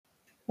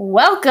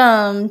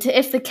Welcome to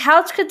If the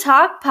Couch Could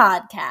Talk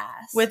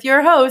podcast with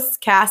your hosts,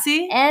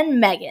 Cassie and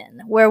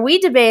Megan, where we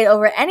debate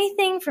over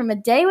anything from a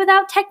day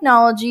without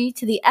technology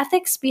to the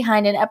ethics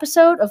behind an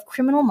episode of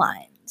Criminal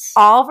Minds.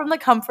 All from the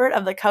comfort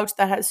of the couch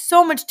that has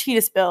so much tea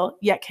to spill,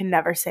 yet can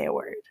never say a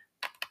word.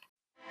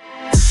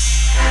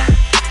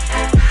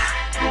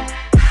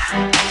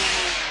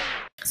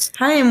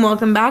 Hi, and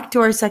welcome back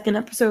to our second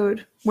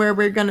episode, where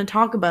we're going to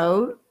talk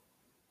about...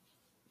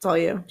 It's all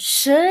you.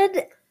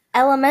 Should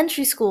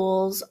elementary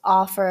schools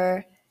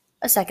offer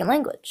a second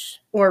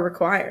language? Or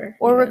require.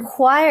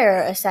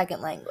 Require a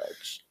second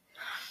language.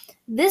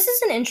 This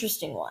is an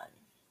interesting one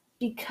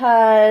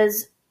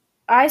because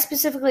I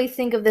specifically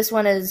think of this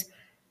one as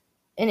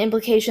an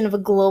implication of a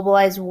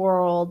globalized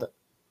world,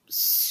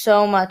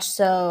 so much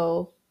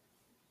so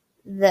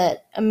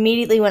that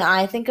immediately when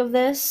I think of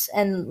this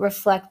and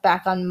reflect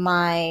back on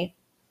my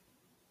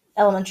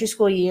elementary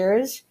school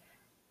years,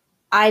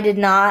 I did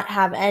not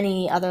have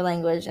any other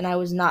language, and I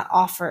was not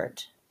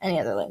offered any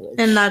other language.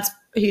 And that's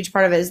a huge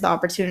part of it, is the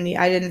opportunity.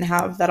 I didn't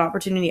have that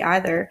opportunity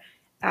either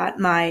at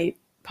my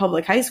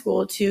public high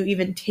school to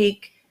even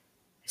take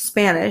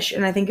Spanish,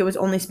 and I think it was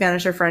only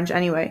Spanish or French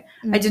anyway.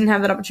 Mm-hmm. I didn't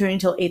have that opportunity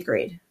until 8th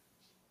grade.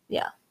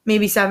 Yeah.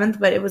 Maybe 7th,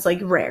 but it was like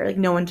rare. Like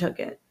no one took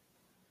it.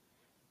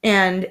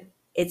 And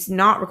it's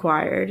not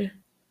required.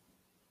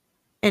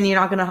 And you're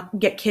not going to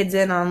get kids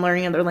in on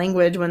learning another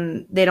language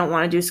when they don't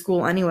want to do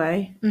school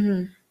anyway.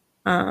 Mm-hmm.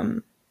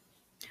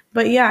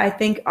 But yeah, I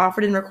think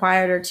offered and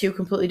required are two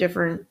completely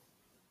different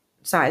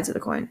sides of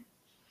the coin.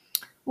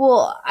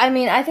 Well, I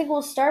mean, I think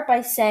we'll start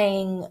by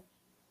saying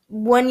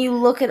when you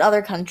look at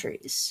other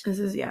countries.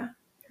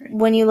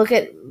 When you look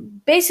at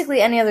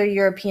basically any other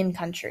European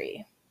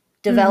country,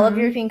 developed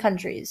European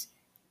countries,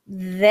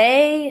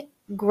 they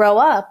grow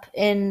up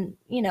in,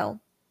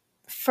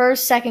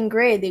 first, second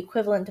grade, the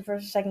equivalent to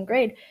first or second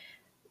grade,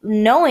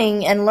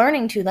 knowing and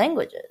learning two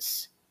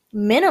languages,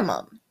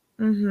 minimum.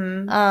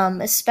 Mm-hmm.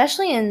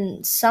 Especially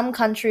in some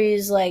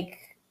countries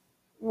like,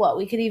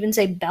 we could even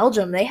say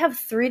Belgium, they have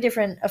 3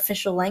 different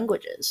official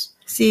languages.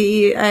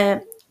 Sí,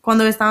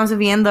 cuando estamos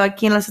viviendo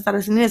aquí en los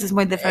Estados Unidos es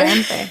muy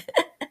diferente.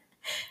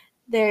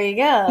 There you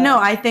go. No,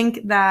 I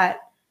think that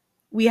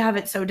we have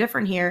it so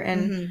different here.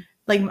 And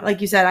like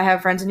you said, I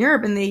have friends in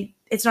Europe, and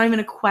it's not even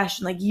a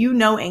question. Like,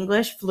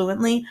 English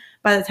fluently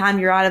by the time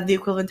you're out of the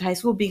equivalent to high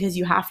school because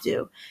you have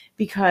to.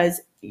 Because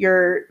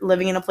you're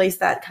living in a place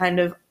that kind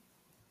of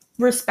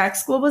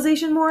respects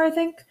globalization more, I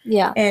think.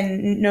 Yeah.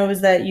 And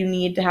knows that you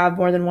need to have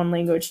more than one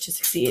language to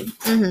succeed.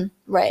 Mm-hmm.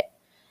 Right.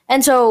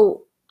 And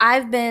so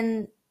I've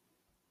been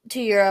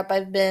to Europe.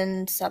 I've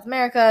been to South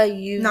America.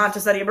 Not to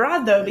study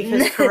abroad, though,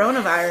 because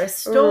coronavirus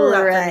stole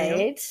that from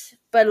you. Right.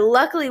 But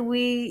luckily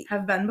we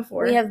have been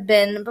before.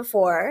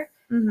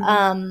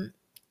 Mm-hmm.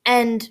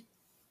 And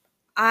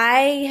I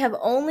have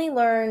only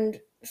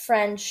learned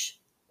French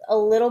a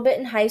little bit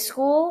in high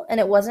school, and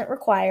it wasn't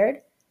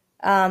required.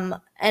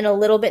 And a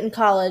little bit in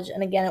college,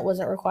 and again, it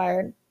wasn't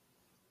required.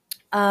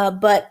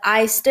 But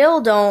I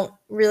still don't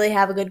really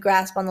have a good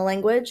grasp on the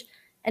language.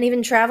 And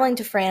even traveling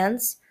to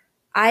France,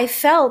 I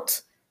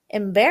felt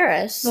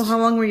embarrassed. Well, how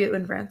long were you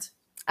in France?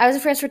 I was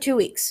in France for 2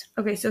 weeks.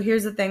 Okay, so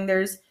here's the thing.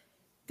 There's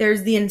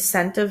the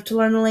incentive to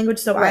learn the language.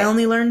 So right. I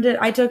only learned it.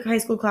 I took high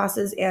school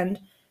classes and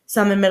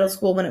some in middle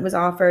school when it was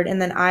offered,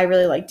 and then I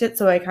really liked it,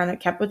 so I kind of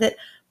kept with it.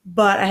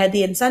 But I had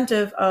the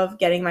incentive of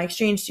getting my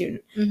exchange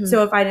student. Mm-hmm.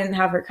 So if I didn't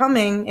have her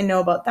coming and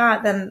know about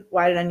that, then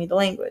why did I need the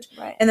language?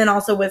 Right. And then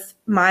also with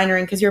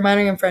minoring, because you're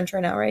minoring in French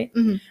right now, right?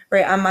 Mm-hmm.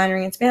 Right, I'm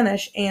minoring in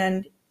Spanish.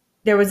 And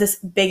there was this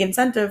big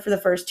incentive for the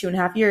first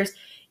 2.5 years.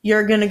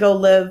 You're going to go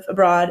live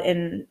abroad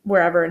in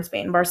wherever in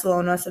Spain,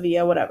 Barcelona,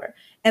 Sevilla, whatever.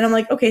 And I'm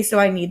like, okay, so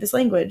I need this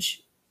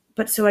language.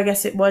 But so I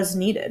guess it was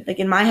needed. Like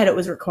in my head, it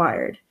was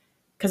required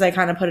because I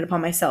kind of put it upon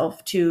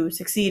myself to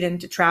succeed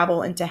and to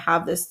travel and to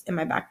have this in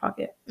my back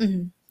pocket.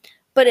 Mm-hmm.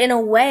 But in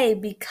a way,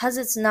 because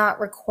it's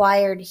not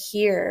required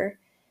here,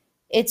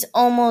 it's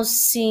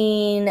almost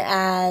seen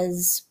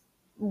as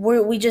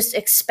we just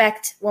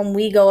expect when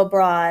we go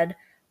abroad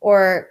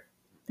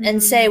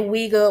and say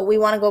we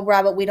want to go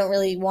abroad, but we don't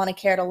really want to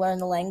care to learn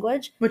the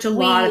language. Which a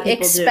lot of people do.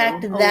 We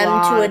expect them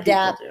to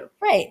adapt.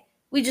 Right.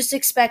 We just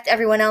expect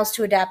everyone else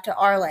to adapt to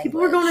our language.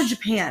 People are going to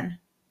Japan.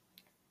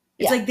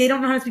 It's like they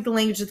don't know how to speak the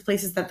language of the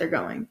places that they're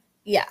going.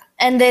 Yeah,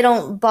 and they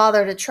don't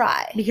bother to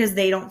try. Because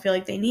they don't feel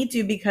like they need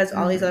to, because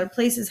all these other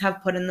places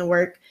have put in the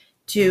work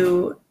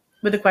to,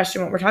 with the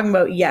question what we're talking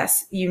about,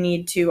 yes, you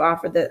need to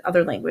offer the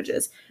other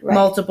languages,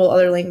 multiple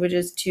other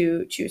languages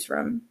to choose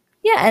from.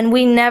 Yeah, and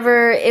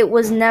it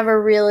was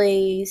never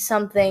really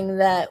something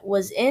that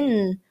was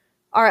in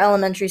our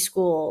elementary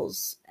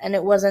schools, and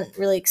it wasn't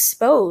really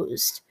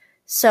exposed.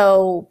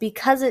 So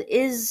because it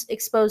is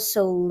exposed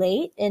so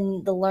late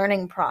in the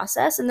learning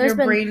process, and there's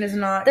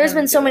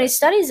been so many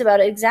studies about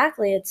it.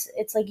 Exactly.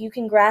 It's like you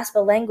can grasp a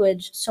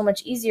language so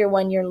much easier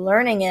when you're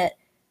learning it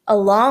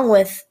along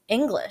with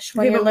English.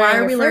 Okay, but why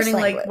are we learning,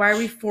 why are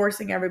we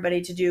forcing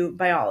everybody to do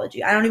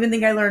biology? I don't even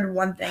think I learned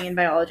one thing in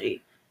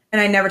biology, and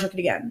I never took it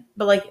again.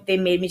 But, they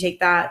made me take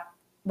that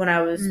when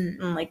I was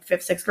in like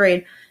 5th, 6th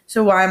grade.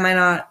 So why am I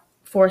not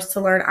forced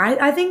to learn?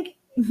 I think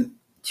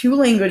 2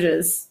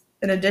 languages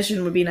in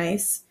addition would be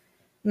nice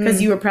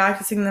because you were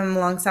practicing them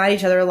alongside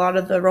each other. A lot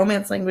of the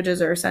Romance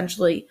languages are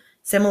essentially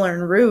similar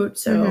in root,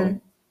 so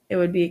it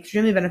would be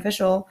extremely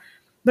beneficial.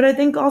 But I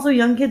think also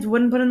young kids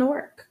wouldn't put in the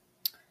work.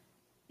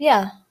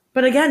 Yeah.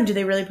 But again, do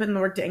they really put in the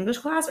work to English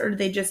class, or do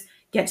they just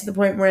get to the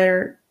point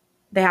where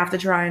they have to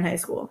try in high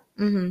school?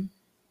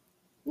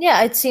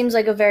 Yeah, it seems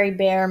like a very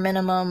bare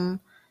minimum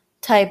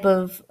type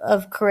of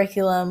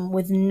curriculum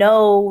with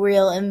no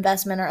real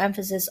investment or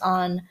emphasis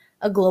on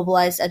a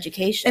globalized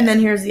education. And then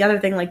here's the other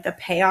thing, like the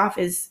payoff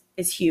is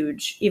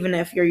huge, even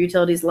if your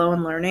utility is low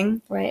in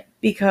learning. Right.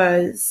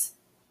 Because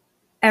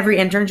every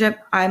internship,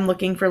 I'm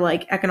looking for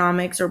like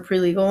economics or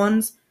pre-legal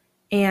ones,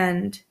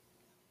 and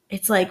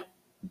it's like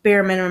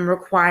bare minimum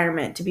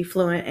requirement to be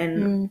fluent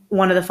in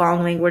one of the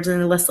following languages, and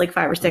they list like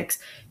 5 or 6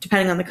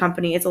 depending on the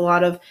company. It's a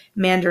lot of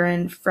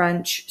Mandarin,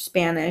 French,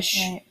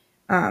 Spanish.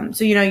 Right.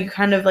 So you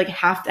kind of like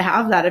have to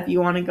have that if you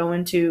want to go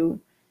into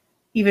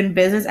even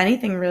business,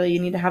 anything really. You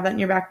need to have that in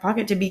your back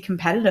pocket to be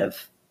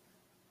competitive.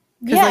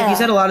 Because like you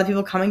said, a lot of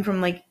people coming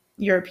from like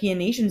European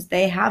nations,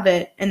 they have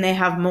it and they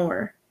have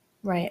more.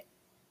 Right.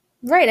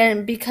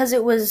 And because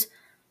it was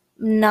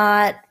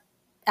not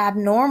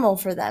abnormal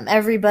for them,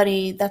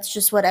 that's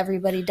just what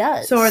everybody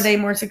does. So are they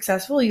more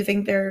successful? You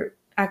think their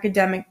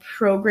academic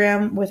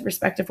program with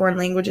respect to foreign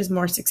language is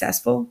more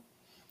successful?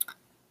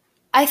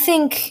 I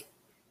think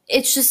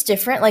it's just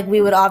different. Like,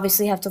 we would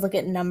obviously have to look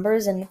at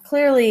numbers, and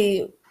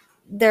clearly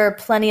there are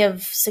plenty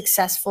of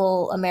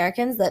successful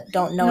Americans that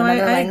don't know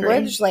another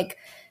language. Agree. Like,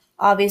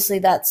 obviously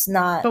that's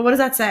not. But what does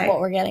that say? What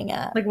we're getting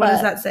at. Like, what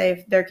does that say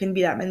if there can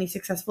be that many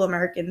successful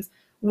Americans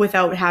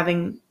without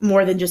having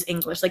more than just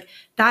English? Like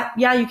that,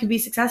 yeah, you can be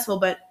successful,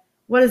 but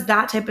what is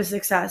that type of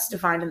success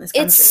defined in this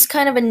country? It's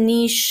kind of a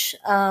niche,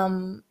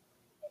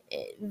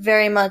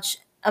 very much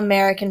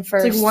American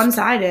first. It's like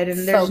one-sided,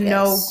 and there's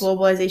no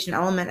globalization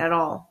element at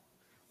all.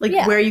 Like,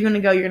 where are you going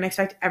to go? You're going to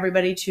expect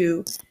everybody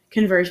to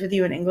converse with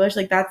you in English?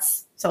 Like,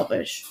 that's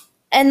selfish.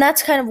 And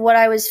that's kind of what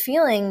I was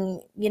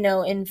feeling,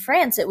 in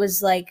France. It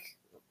was like,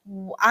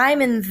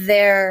 I'm in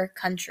their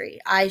country.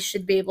 I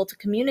should be able to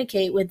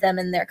communicate with them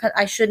in their country.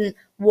 I shouldn't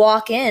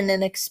walk in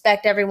and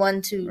expect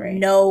everyone to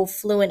know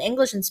fluent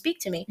English and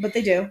speak to me. But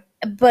they do.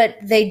 But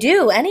they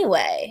do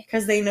anyway.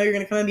 Because they know you're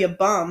going to come and be a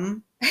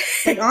bum.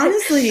 Like,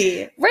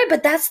 honestly. Right,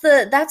 but that's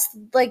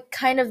like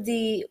kind of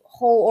the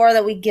whole aura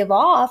that we give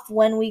off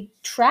when we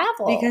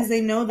travel. Because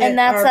they know that, and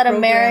that's that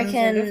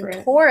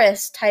American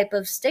tourist type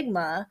of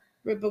stigma.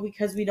 Right, but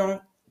because we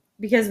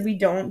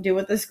don't do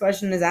what this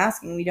question is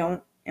asking, we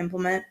don't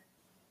implement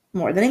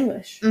more than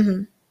English.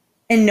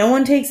 And no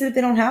one takes it if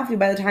they don't have to.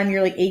 By the time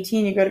you're like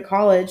 18, you go to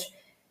college.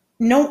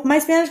 No, my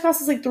Spanish class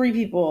is like 3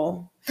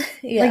 people.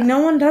 Like, no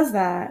one does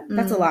that.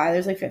 That's a lie.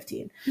 There's like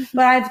 15.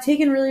 But I've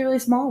taken really, really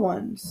small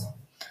ones.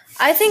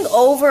 I think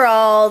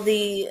overall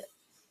the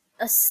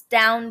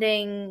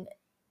astounding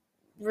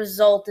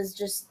result is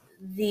just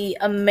the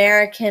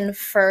American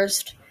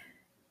first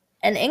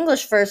and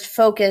English first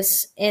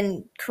focus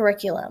in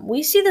curriculum.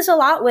 We see this a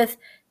lot with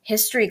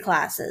history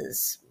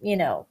classes,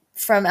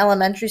 from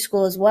elementary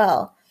school as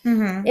well.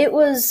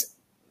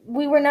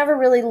 We were never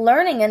really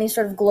learning any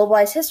sort of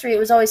globalized history. It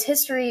was always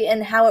history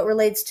and how it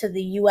relates to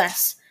the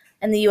U.S.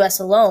 and the U.S.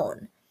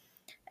 alone.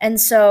 And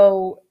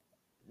so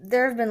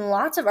there have been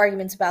lots of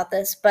arguments about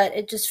this, but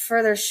it just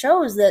further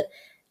shows that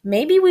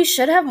maybe we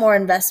should have more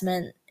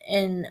investment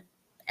in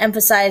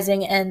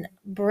emphasizing and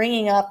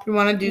bringing up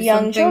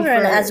young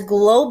children as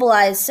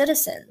globalized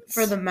citizens.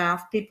 For the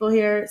math people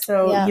here,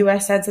 so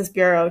U.S. Census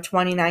Bureau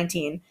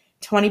 2019,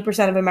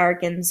 20% of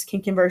Americans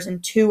can converse in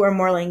 2 or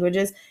more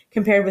languages,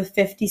 compared with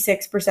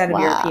 56% of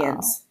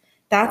Europeans.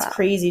 That's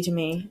crazy to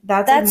me.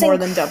 That's like more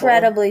than double.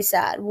 Incredibly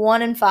sad.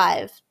 1 in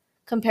 5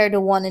 compared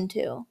to 1 in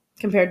 2.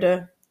 Compared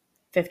to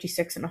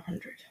 56 and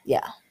 100.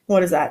 Yeah.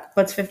 What is that?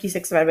 What's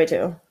 56 divided by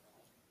 2?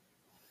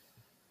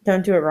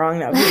 Don't do it wrong.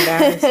 That would be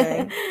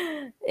embarrassing.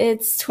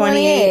 It's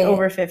 28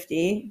 over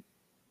 50.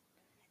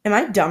 Am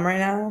I dumb right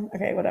now?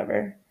 Okay,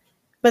 whatever.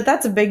 But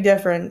that's a big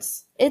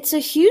difference. It's a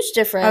huge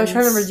difference. I was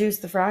trying to reduce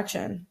the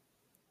fraction.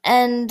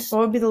 And what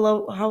would be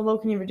how low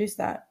can you reduce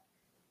that?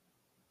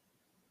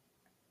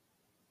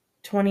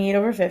 28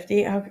 over 50.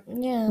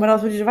 Yeah. What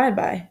else would you divide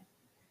by?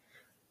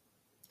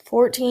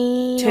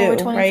 14 over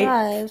 25.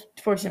 Right?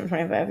 14 over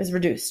 25 is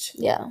reduced.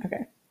 Yeah.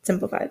 Okay.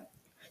 Simplified.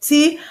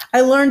 See,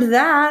 I learned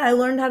that. I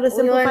learned how to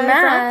simplify a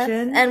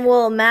fraction. And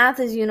math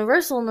is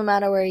universal no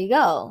matter where you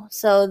go.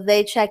 So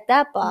they check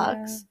that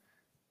box. Yeah.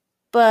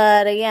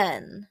 But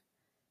again,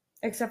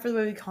 except for the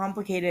way we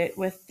complicate it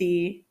with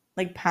the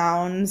like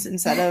pounds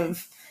instead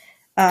of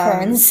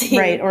currency,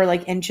 right? Or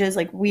like inches.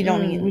 Like we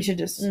don't need. We should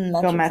just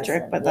go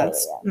metric. But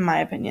that's my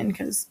opinion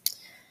because,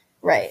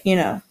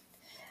 Yeah,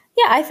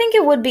 I think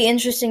it would be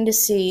interesting to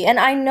see. And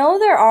I know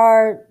there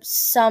are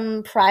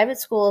some private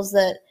schools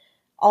that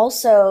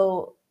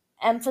also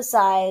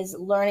emphasize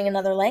learning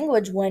another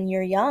language when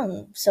you're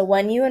young. So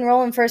when you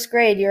enroll in first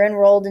grade, you're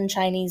enrolled in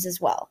Chinese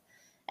as well.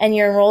 and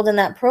you're enrolled in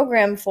that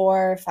program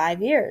for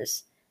 5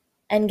 years.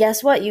 And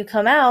guess what? You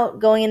come out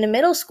going into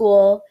middle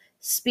school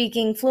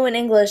speaking fluent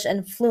English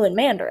and fluent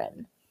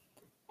Mandarin.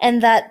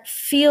 And that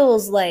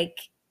feels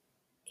like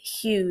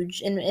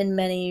huge in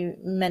many,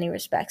 many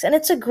respects. And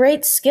it's a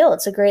great skill.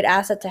 It's a great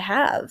asset to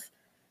have.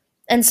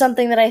 And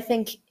something that I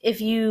think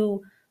if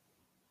you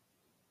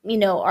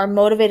are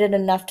motivated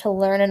enough to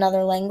learn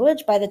another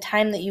language, by the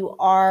time that you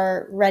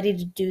are ready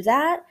to do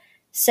that,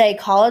 say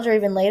college or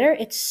even later,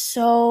 it's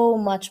so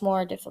much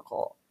more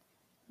difficult.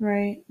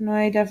 Right. No,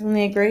 I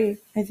definitely agree.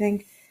 I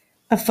think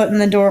a foot in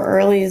the door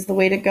early is the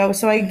way to go.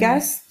 So I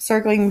guess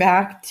circling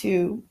back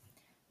to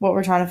what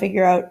we're trying to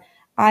figure out,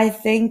 I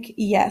think,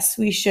 yes,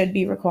 we should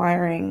be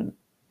requiring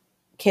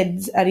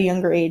kids at a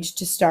younger age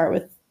to start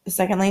with a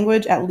second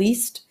language at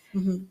least,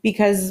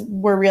 because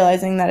we're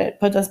realizing that it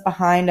puts us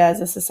behind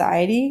as a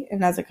society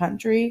and as a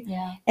country.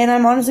 Yeah. And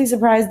I'm honestly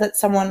surprised that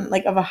someone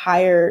like of a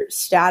higher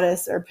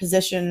status or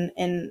position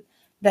in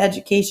the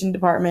education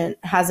department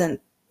hasn't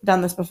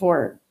done this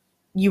before.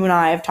 You and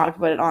I have talked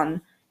about it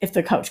on If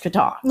the Couch Could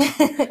Talk.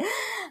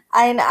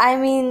 I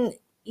mean,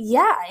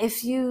 yeah,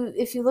 if you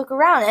look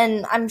around,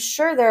 and I'm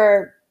sure there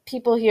are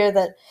people here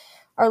that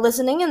are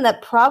listening and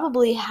that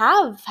probably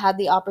have had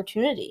the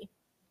opportunity,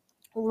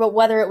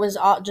 whether it was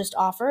just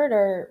offered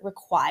or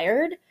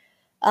required.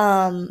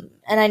 And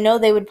I know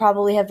they would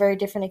probably have very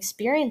different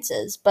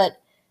experiences, but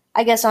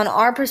I guess on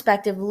our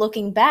perspective,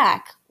 looking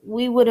back,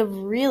 we would have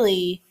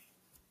really,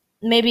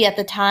 maybe at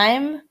the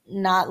time,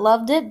 not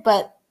loved it,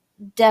 but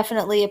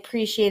definitely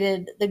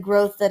appreciated the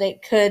growth that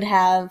it could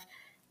have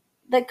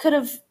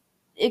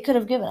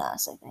given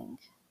us, I think.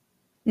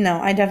 No,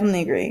 I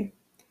definitely agree.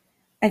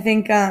 I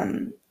think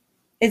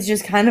it's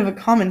just kind of a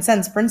common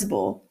sense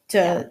principle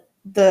to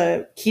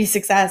the key to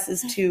success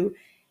is to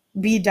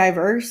be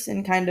diverse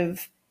and kind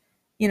of,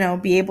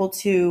 be able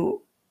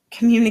to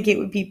communicate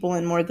with people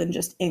in more than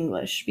just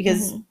English,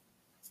 because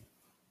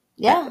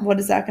what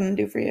is that going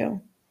to do for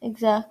you?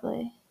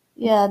 Exactly.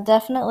 Yeah,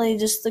 definitely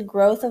just the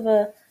growth of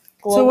a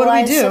So what do we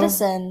globalized do?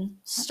 citizen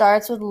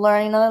starts with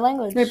learning another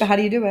language. Right, but how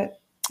do you do it?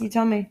 You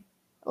tell me.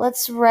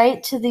 Let's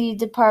write to the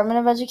Department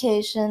of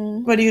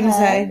Education. What are you going to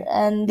say?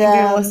 And you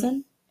going to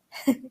listen?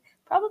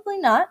 Probably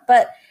not,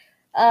 but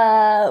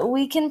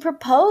we can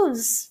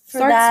propose for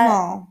Start that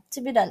small.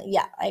 To be done.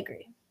 Yeah, I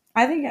agree.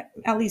 I think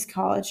at least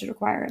college should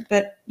require it,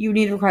 but you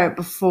need to require it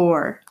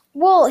before.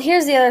 Well,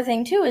 here's the other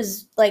thing too,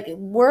 is like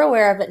we're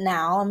aware of it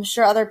now. I'm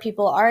sure other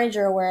people our age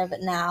are aware of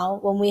it now.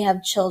 When we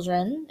have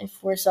children,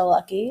 if we're so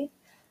lucky,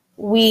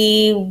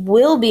 we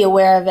will be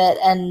aware of it,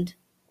 and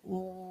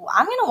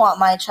I'm going to want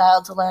my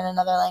child to learn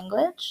another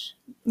language.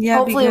 Yeah,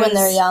 hopefully when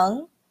they're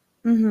young.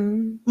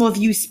 Well, if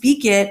you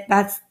speak it,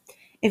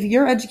 if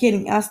you're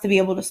educating us to be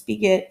able to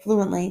speak it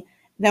fluently,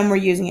 then we're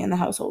using it in the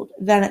household.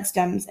 Then it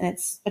stems and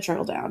it's a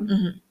trickle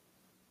down.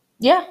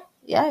 Yeah,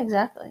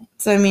 exactly.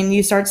 So, I mean,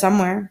 you start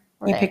somewhere.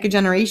 Right. You pick a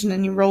generation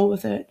and you roll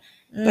with it.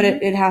 But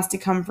it has to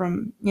come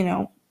from,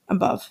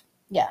 above.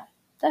 Yeah,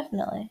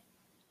 definitely.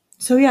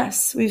 So,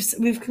 yes,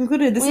 we've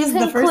concluded. This is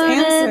the first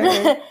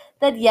answer.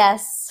 That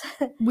yes.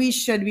 We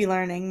should be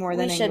learning more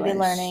than English. We should be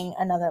learning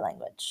another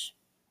language.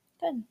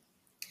 Good.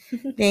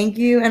 Thank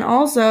you. And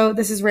also,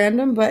 this is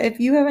random, but if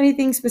you have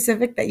anything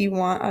specific that you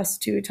want us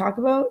to talk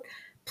about,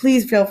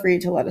 please feel free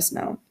to let us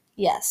know.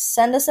 Yes,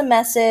 send us a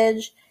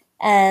message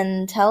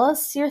and tell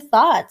us your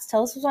thoughts.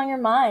 Tell us what's on your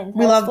mind.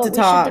 We love to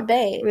talk. We should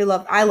debate.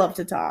 I love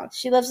to talk.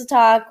 She loves to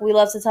talk. We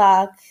love to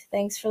talk.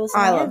 Thanks for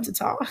listening. I love to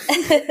talk.